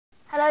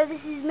Hello,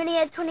 this is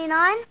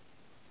Minihead29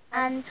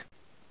 and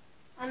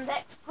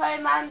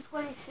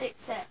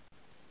Xproman26X.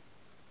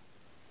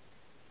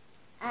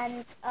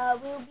 And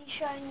we'll be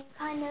showing you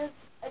kind of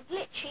a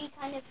glitchy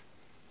kind of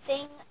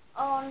thing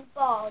on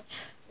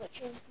Barge,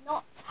 which is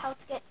not how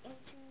to get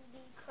into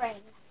the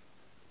crane.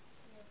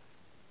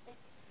 Yeah.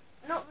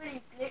 It's not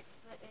really glitch,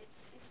 but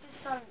it's just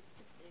something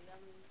to do.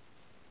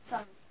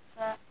 Something.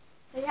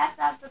 So you have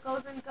to have the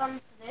golden gun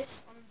for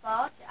this on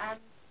Barge, and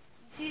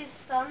you see his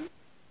son.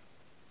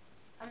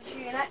 I'm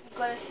shooting it. You've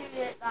got to shoot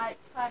it like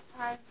 5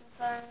 times or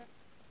so,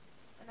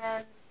 and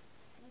then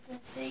you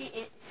can see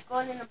it's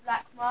gone in a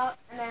black mark,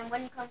 and then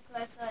when you come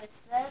closer it's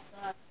there, so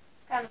it's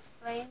kind of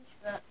strange,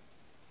 but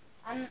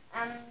and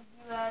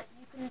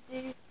you can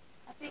do,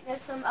 I think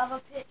there's some other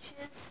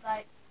pictures,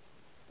 like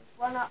there's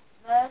one up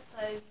there,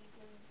 so you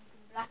can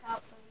black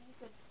out, so you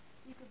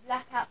could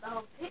black out the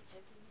whole picture,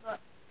 because you've got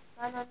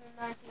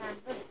 999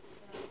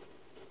 bullets, so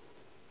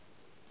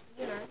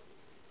you know,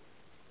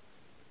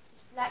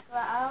 just black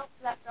that out,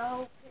 black the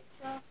whole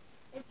picture.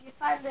 If you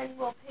find any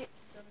more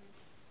pictures on this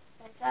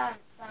place, I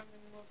haven't found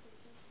any more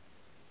pictures,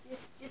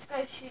 just go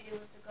shoot it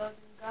with the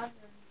golden gun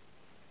and,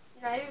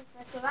 you know,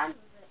 mess around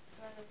with it.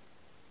 So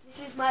this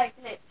is my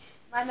glitch,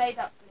 my made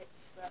up glitch,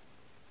 but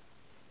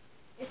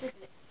it's a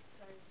glitch,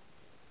 so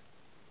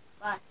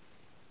bye.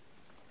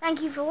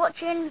 Thank you for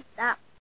watching that.